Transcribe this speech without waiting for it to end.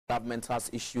government has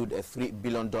issued a $3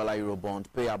 billion Eurobond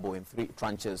payable in 3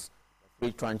 tranches. The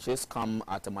 3 tranches come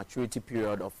at a maturity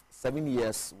period of 7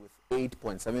 years with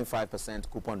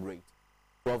 8.75% coupon rate,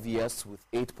 12 years with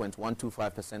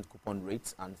 8.125% coupon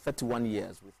rate, and 31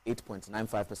 years with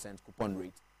 8.95% coupon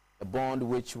rate. The bond,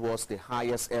 which was the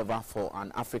highest ever for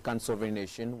an African sovereign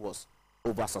nation, was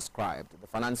oversubscribed. The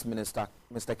finance minister,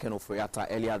 Mr. Ken Ofori-Atta,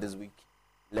 earlier this week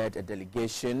led a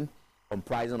delegation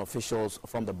comprising officials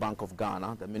from the Bank of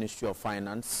Ghana, the Ministry of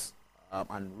Finance,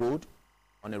 and rode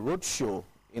on a roadshow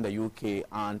in the UK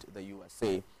and the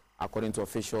USA. According to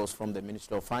officials from the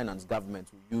Ministry of Finance, government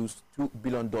will use $2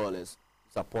 billion to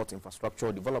support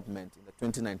infrastructural development in the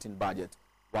 2019 budget,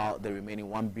 while the remaining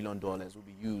 $1 billion will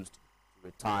be used to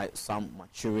retire some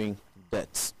maturing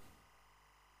debts.